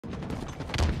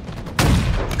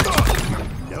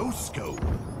No scope.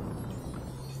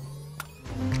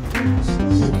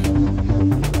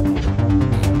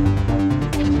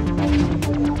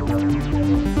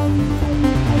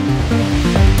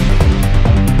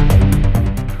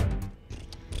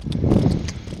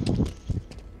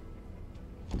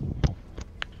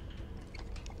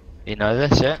 You know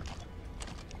this, yeah?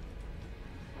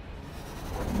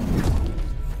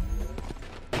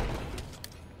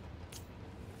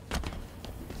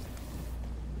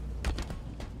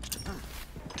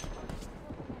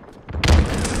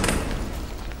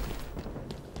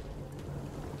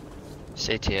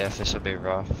 CTF, this will be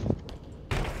rough.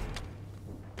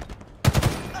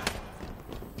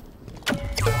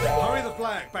 Hurry the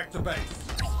flag back to base.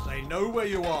 They know where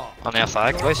you are. On our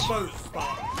flag, You're boys. exposed,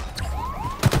 Spartan.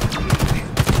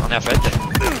 On our flag.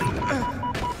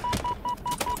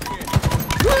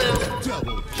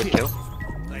 Double Good kill.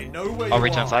 They know where I'll you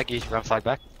return are. flag, you run flag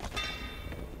back.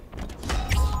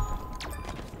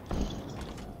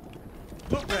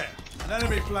 Look there, an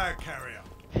enemy flag carrier.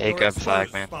 Here, You're grab flag,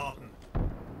 exposed, man. Spartan.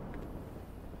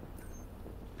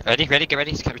 Ready, ready, get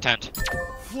ready, get returned.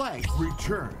 flag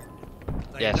returned.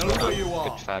 They Yes, know well where done. you are.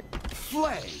 Good flag.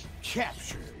 Flag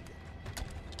captured.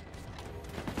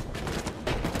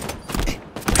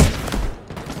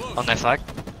 On their flag.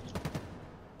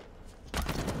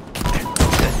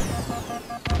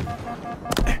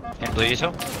 And blue user.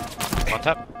 One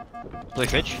tap. Blue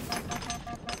fridge.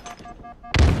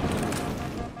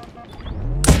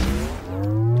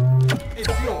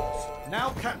 It's yours. Now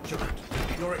capture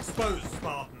it. You're exposed,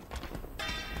 Spartan.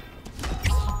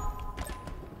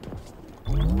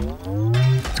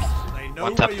 They know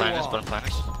One tap where you planners, are. bottom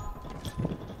planners.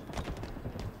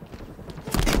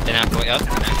 In our courtyard.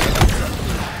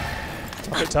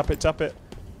 Tap it, tap it.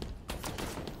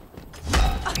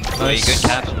 Oh, you good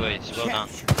caps, boys. Well done.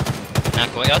 In our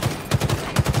courtyard.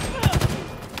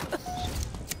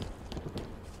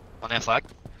 On our flag.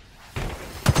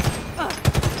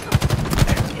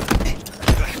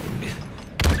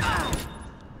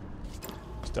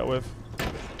 Dealt with.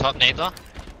 Top needler.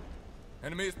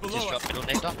 Enemies below Just us. drop middle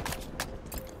needler.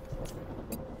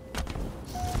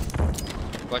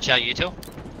 Watch out, you two.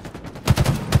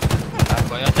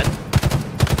 Courtyard dead.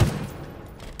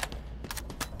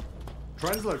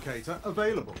 Translocator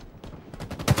available.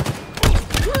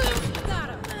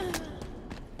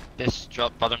 Just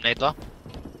drop bottom needler.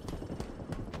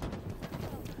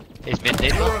 He's mid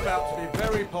You're needler. about to be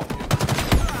very popular.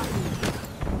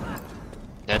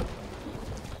 Dead.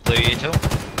 Blue, you two.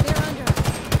 They're under.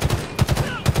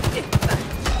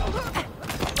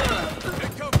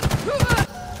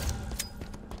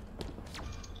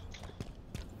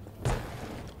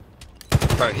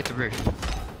 Bro, hit the roof.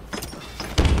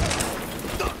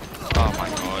 Oh my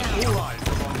god. All eyes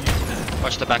are on you.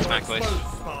 Watch the back You're smack, boys. exposed,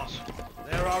 Spartan.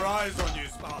 There are eyes on you,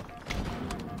 Spartan.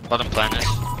 Bottom planners.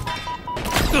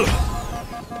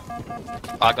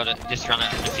 I got it. Just run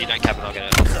it. If you don't cap it, I'll get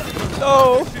it.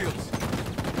 No!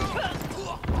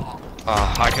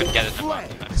 Oh, I couldn't get it. Never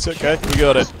mind. It's okay, we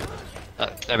got it.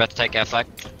 They're about to take our flag.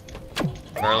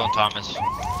 We're all on timers.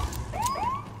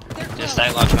 Just stay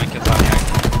alive, try and kill flag.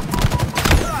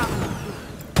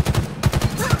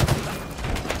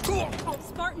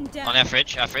 Spartan down. On our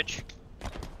fridge, our fridge.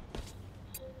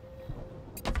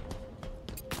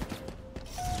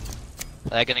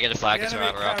 They're gonna get a flag, The it's enemy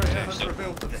alright, we're up carrier two has still.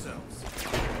 revealed themselves.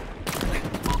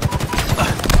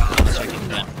 So keep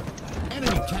that.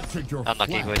 Enemy captured your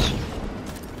Unlucky, flag. boys.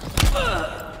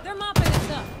 They're mopping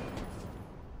us up.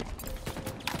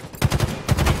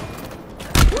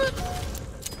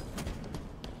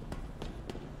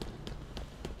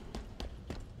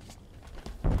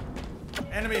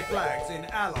 Enemy flags in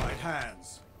Allied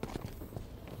hands.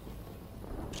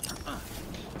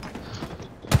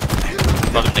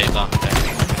 Bottom needler.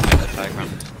 Make the flag run.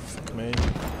 Fuck me.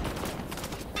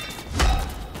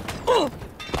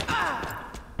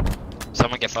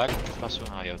 Someone get flag? Possible?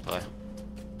 Oh, you'll play.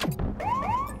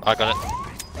 I got it.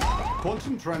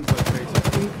 Quantum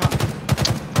translocator incoming.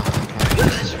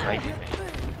 This is raping me.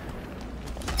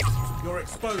 You're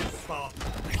exposed, Spartan.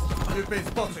 You've been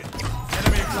spotted.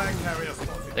 Enemy flag carrier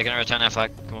spotted. They're gonna return our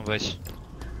flag. Come on, boys.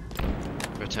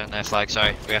 Return their flag.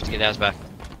 Sorry, we have to get ours back.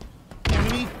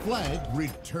 Enemy flag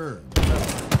returned.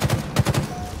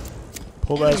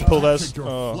 Pull theirs, pull theirs. Captured your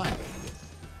Oh. flag.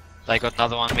 They got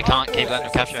another one. We can't keep letting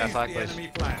them capture our Seize flag, the boys.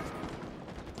 enemy flag.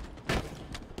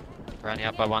 We're only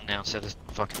up by one now instead of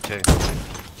fucking two.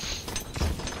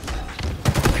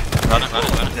 Run it, run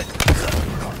it, run it.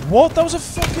 What? That was a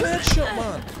fucking headshot,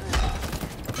 man.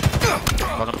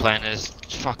 Bottom planners.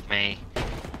 Fuck me.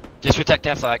 Just protect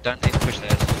our flag. Don't need to push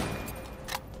theirs.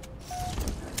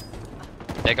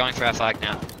 They're going for our flag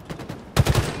now.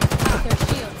 Out their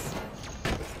shields.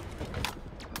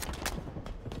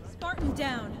 Spartan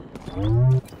down.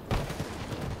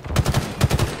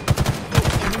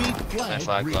 Enemy flag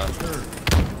flag left. returned.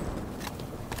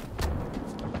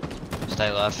 Stay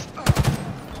alive.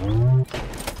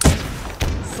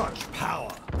 Such power.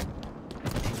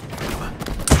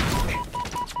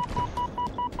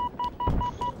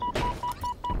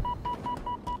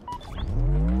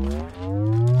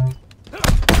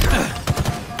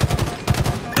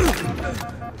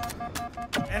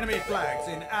 Enemy flags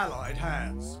in Allied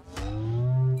hands.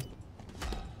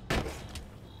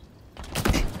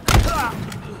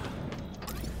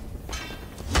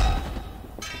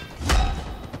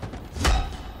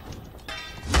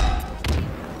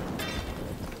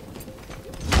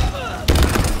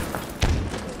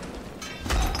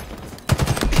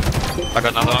 I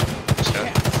got another one. Let's go.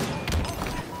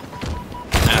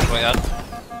 Halfway up.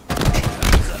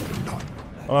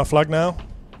 On our flag now.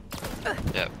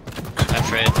 Yep. That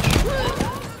fridge.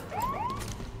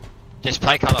 Just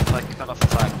play cut off the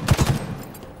flag.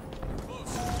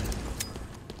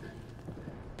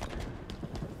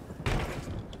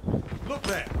 Look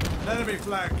there, an enemy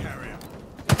flag carrier.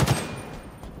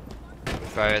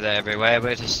 Bro, they're everywhere.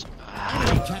 We're just.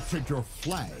 Enemy captured your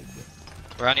flag.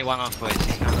 We're only one off, boys.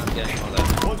 You can't get any more there.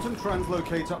 Quantum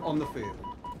translocator on the field.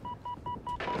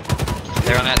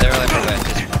 They're on it. They're all everywhere.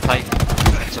 Just play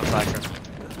some flag for them.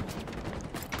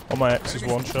 On my X is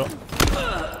one shot.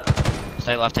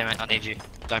 Stay left, teammate. I need you.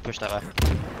 Don't push that way.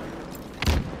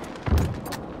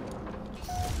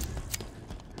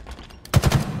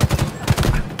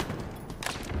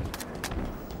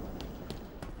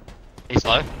 He's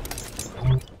low.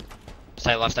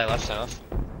 Stay left, stay left, stay left.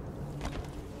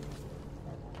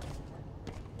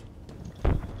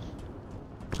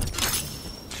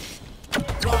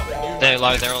 They're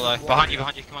low, they're all low. Behind you, come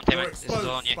on, You're teammate. This is all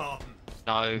on exposed, you. Spartan.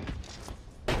 No.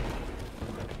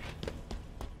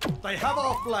 They have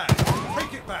our flag.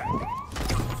 Take it back.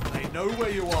 They know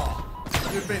where you are.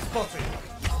 You've been spotted.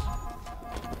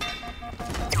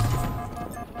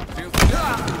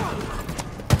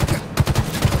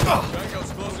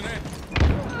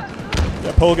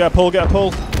 Get a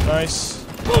pull. Nice.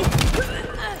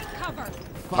 Cover.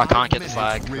 I can't get the 5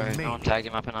 flag, minutes bro. remaining. No one tagged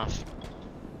him up enough.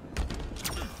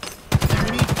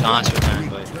 Enemy Nice flag return,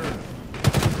 boy. returned.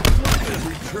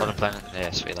 Let him play it.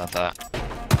 Yes, we love that.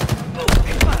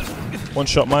 One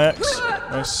shot my X.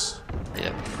 Nice.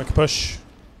 Yep. Make a push.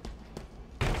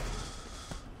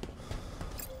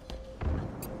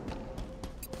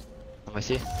 I'm with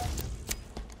you.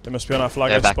 They must be on our flag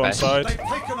They're at back spawn base. side. They've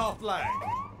taken our flag.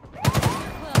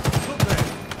 Look there,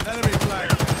 an enemy flag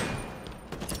carrier.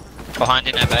 Behind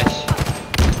in their base.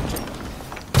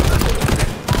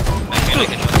 Make me look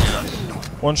at shot now.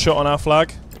 One shot on our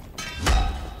flag.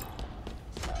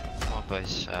 Come on,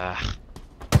 boys. Enemy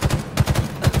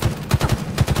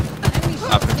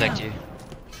I'll shields protect down. you.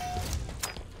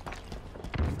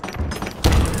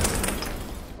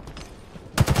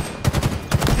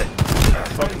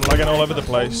 Fucking lagging all over the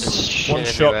place. One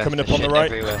shot coming up on the right.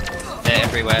 Everywhere. They're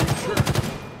everywhere.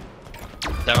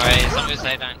 Don't worry, as long as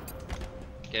they don't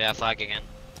get our flag again.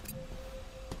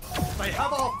 They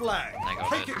have our flag. They got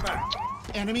Take it. it back.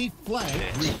 Enemy flag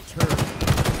Shit. returned.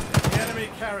 The enemy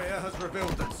carrier has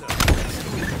revealed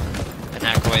itself. In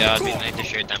that courtyard, we need to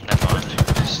shoot them. They're fine.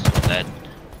 Just dead.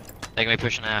 They're gonna be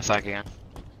pushing our flag again.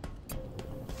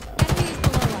 Enemies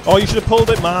below us. Oh, you should have pulled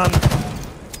it, man.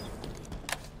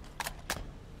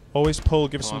 Always pull.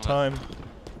 Give us some time.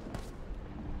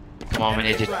 Come on, we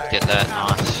need to Enemy get flag that. in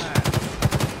Allied Nice. hands.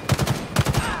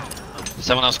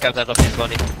 Someone else grab that off his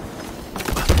body.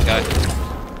 Go.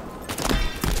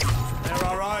 There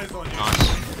are eyes on you. Nice.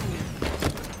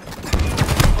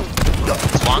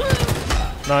 That's one.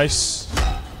 Nice.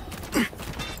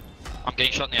 I'm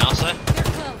getting shot in the arse though. They're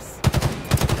close.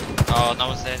 Oh, no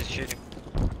one's there to shoot him.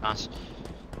 Nice.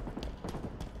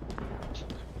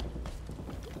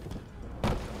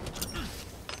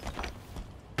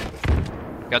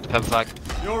 Got the purple flag.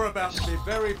 You're about to be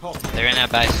very popular. They're in our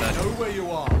base though. Know where you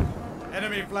are.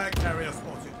 Enemy flag carrier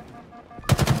spotted.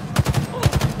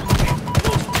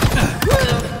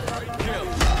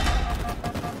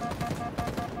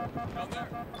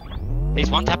 He's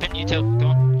one tapping you two. Come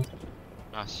on.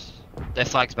 Nice. Their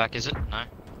flag's back, is it? No.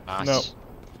 Nice. No.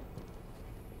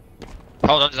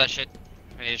 Hold on to that shit.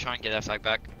 We need to try and get our flag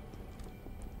back.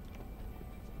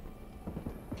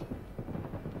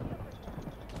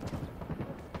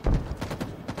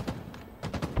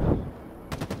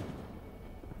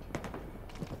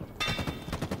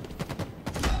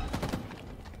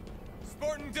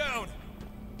 Spartan down.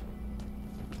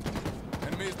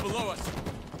 Enemies below us.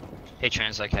 He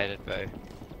translocated, bro.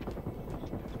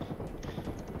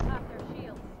 Pop their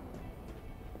shields.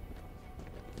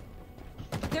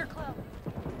 They're close.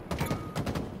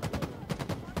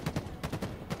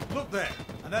 Look there.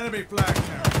 An enemy flag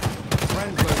carrier.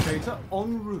 Translocator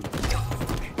en route.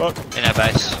 Fuck. In our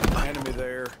base. Enemy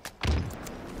there.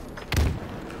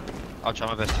 I'll try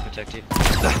my best to protect you.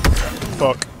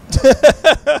 Fuck.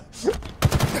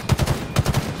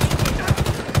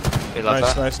 We love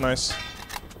Nice, that. nice, nice.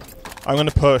 I'm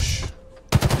gonna push.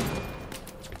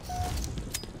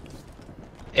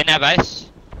 In our base.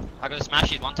 I got a smash.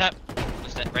 He's one tap.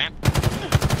 Just that ramp.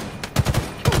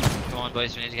 Come on,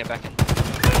 boys. We need to get back and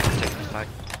protect the flag.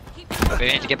 We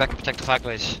need to get back and protect the flag,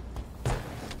 boys.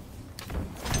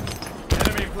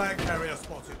 Enemy flag carrier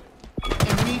spotted.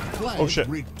 Enemy flag Oh, shit.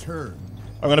 return.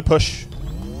 I'm gonna push.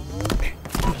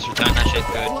 Just return that shit.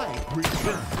 Good. Flag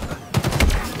return.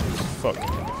 Fuck.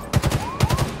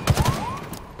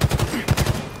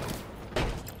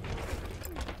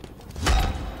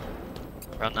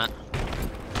 Run that.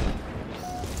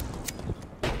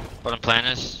 Bottom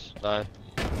planners. Low.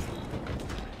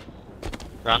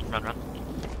 Run, run, run.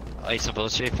 I'll eat some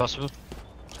bullets here if possible.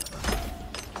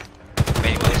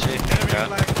 Meeting bullets here. There we go.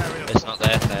 Flag carrier It's not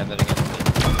there. They have it again.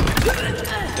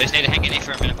 We just need to hang in here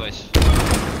for a minute, boys.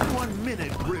 1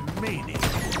 minute remaining.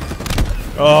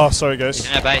 Oh, sorry He's guys.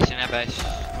 in our base, in our base.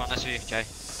 Come on, that's you, Jay.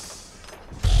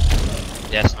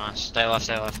 Yes, nice. Stay alive,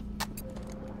 stay alive.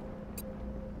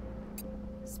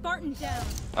 Spartan down.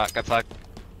 Alright, go flag.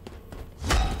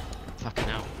 Fucking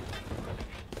hell.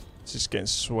 It's just getting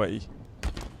sweaty.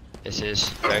 This is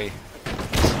very...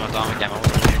 This is my diamond game, I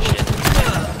wasn't doing shit.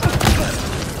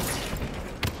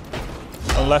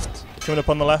 On the left. Coming up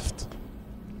on the left.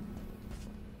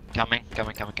 Coming,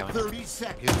 coming, coming, coming. 30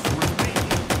 seconds remaining.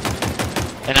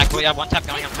 And that we have one tap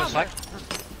coming up first flag.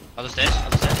 Other stairs,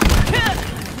 other stairs.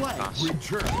 Flag Nice.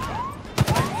 return. taken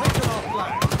our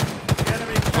flag. The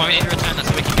enemy Come on, we need to return that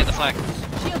so we can get the flag.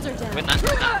 Shields are down. Win that,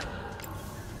 win that.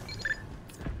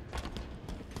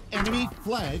 Enemy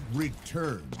flag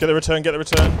return. Get the return, get the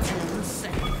return. 10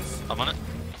 seconds. I'm on it.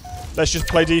 Let's just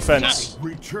play defense.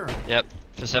 Return. Yep,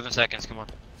 for 7 seconds, come on.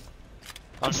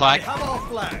 On They flag. have our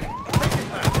flag. Take it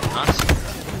back.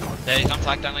 Nice. There, he's on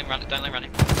flag, don't let him run, don't let him run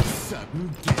him. Sudden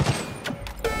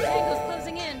death. Tango's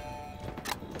closing in.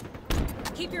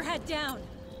 Keep your head down.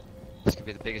 This could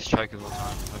be the biggest choke of all time,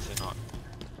 hopefully not.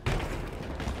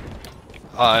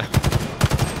 Uh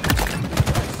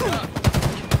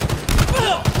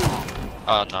oh.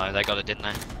 Oh no, they got it, didn't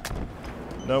they?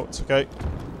 No, it's okay.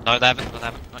 No, they haven't,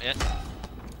 not yet.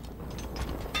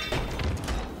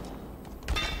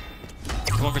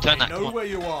 Come on, return that, Know come on. where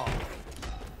you are.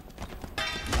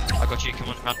 I got you, come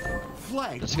on, run.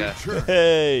 Flag Let's go. return.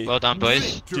 Hey. Well done,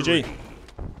 boys. Victory. GG.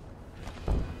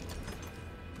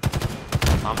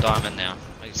 I'm diamond now.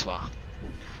 Thanks, far.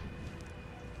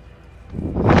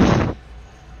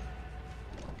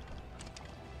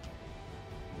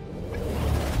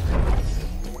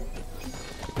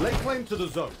 Lay claim to the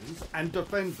zones and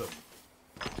defend them.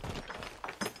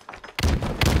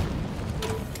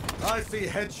 I see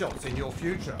headshots in your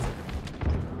future.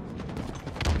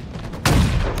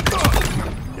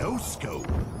 No scope.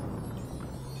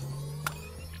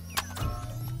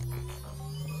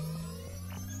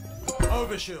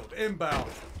 Overshield inbound.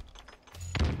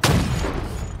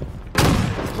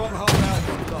 Stronghold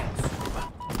Alpha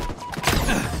lost.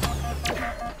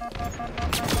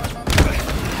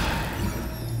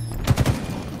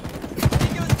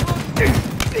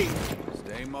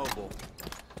 Stay mobile.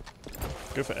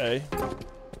 Go for A.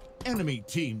 Enemy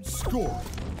team scoring.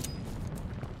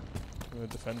 I'm gonna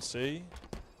defend C.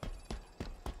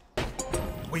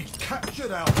 We've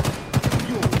captured Alpha.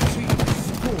 Your team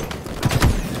scored.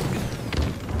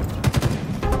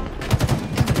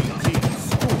 Enemy team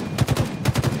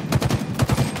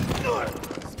scored.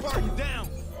 Spartan down.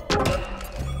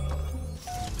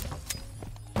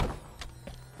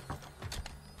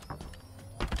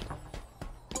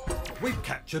 We've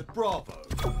captured Bravo.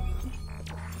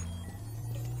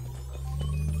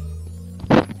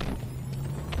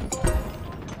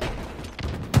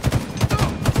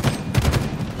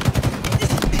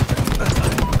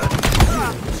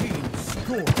 Team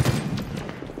scored.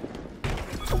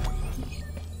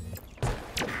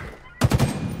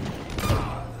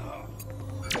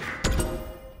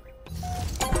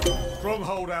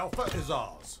 Stronghold Alpha is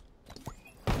ours.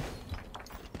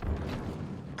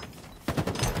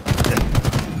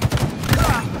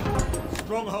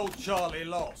 Stronghold Charlie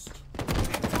lost.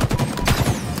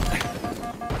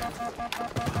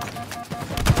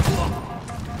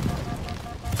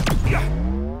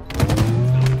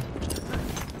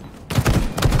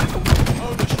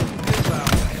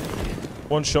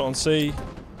 One shot on C.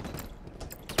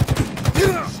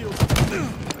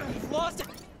 Lost it.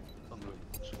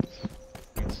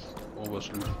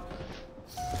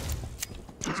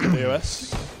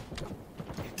 AUS.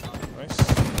 Nice.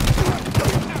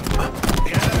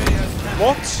 The enemy has captured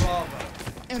What? Bravo.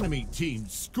 Enemy team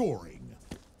scoring.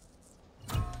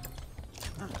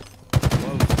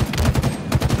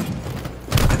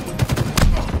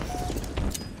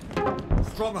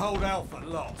 Stronghold Alpha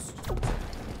lost.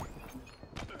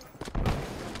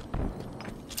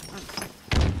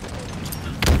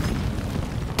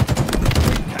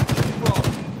 We captured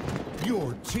Bravo.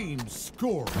 Your team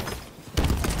scoring.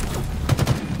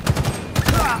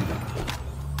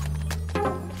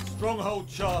 Stronghold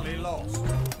Charlie lost.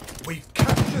 We've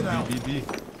captured Alpha.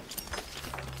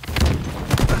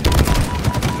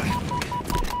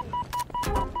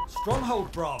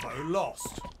 Stronghold Bravo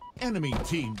lost. Enemy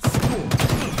team scoring.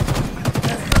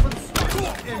 S7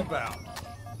 score inbound.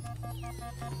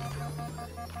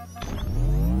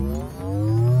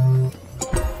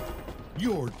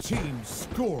 Your team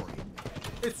scoring.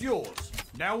 It's yours.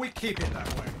 Now we keep it that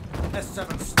way.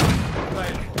 S7 sniper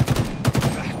available.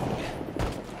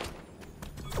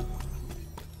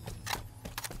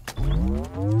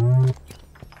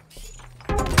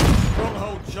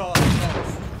 Stronghold Charlie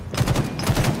lost.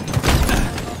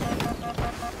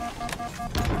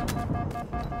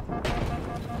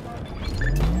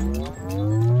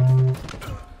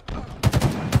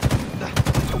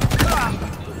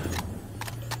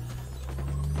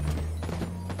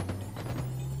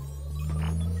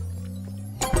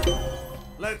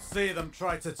 Let's see them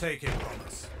try to take it from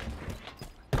us.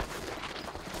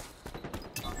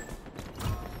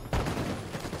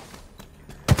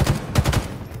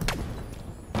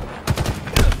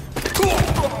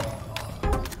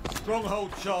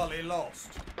 Stronghold Charlie lost.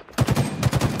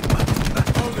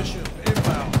 Ownership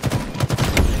inbound.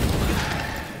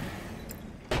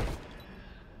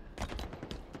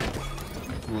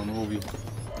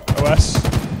 OS.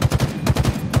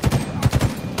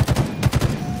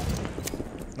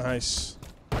 Nice.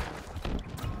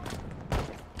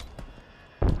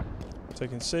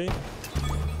 Taking C.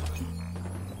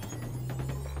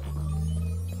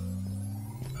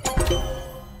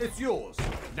 It's yours.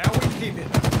 Now we keep it.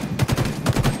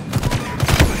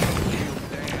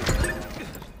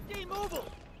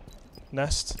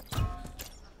 Nest.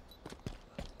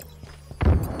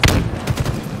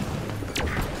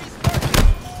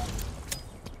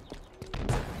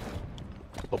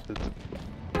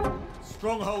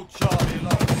 Stronghold Charlie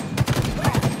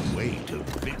lost. Way to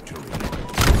victory.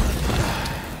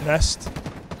 Nest.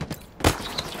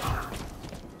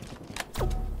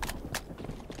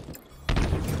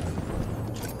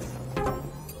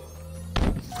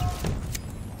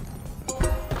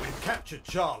 We've captured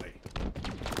Charlie.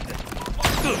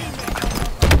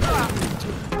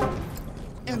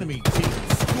 Enemy team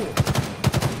scoring.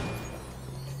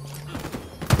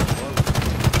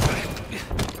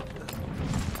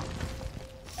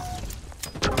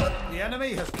 The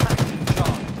enemy has captured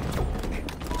Charlie.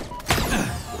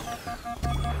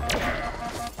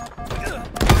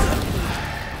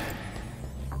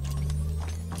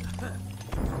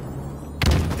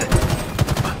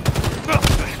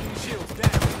 Shields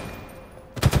down.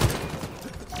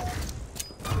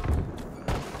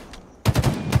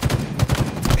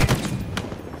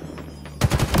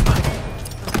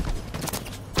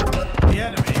 The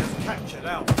enemy has captured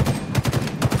Alpha.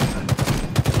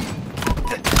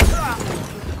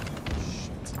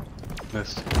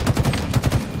 Missed.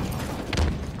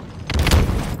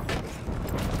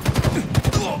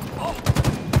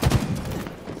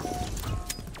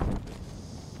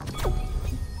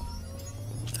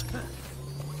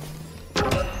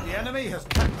 The enemy has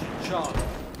captured Charlie.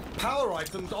 Power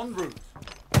items en route.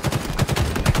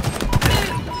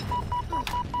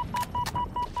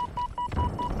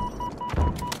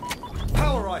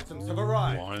 Power items have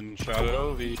arrived. One shot at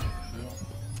Ovi.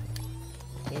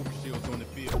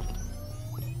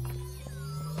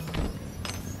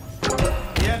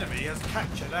 The enemy has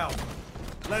captured Alpha.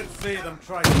 Let's see them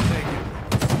try to take it.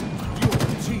 Your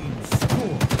team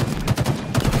scoring.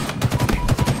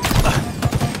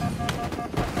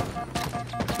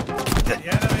 The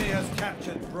enemy has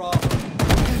captured Bravo.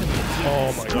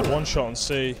 Oh my god, one shot on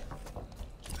C.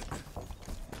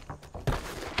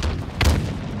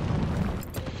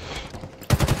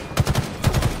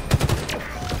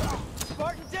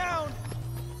 Spartan down.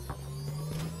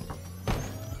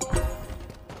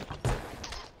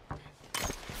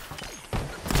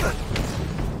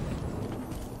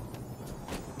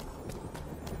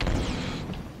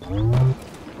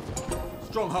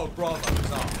 Stronghold Bravo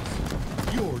is ours.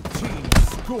 Your team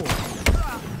scored.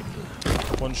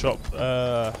 One shot.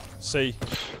 C.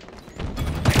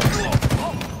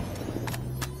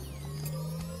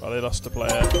 Oh, they lost a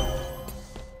player.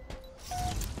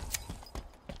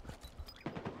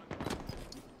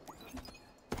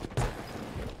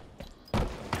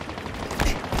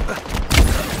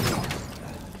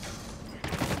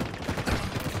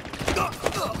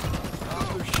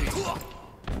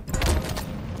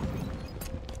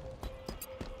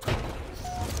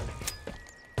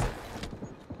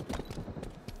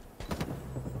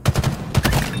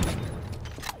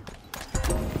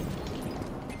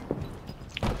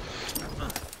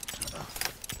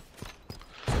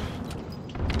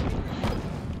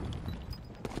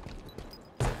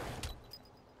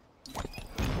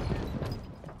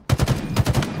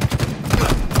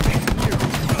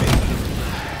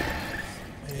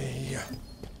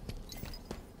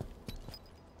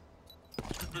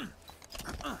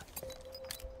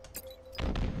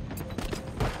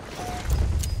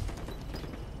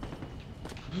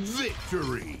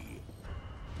 Victory.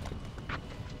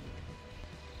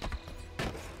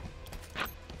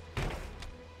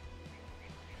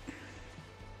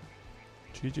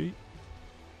 GG.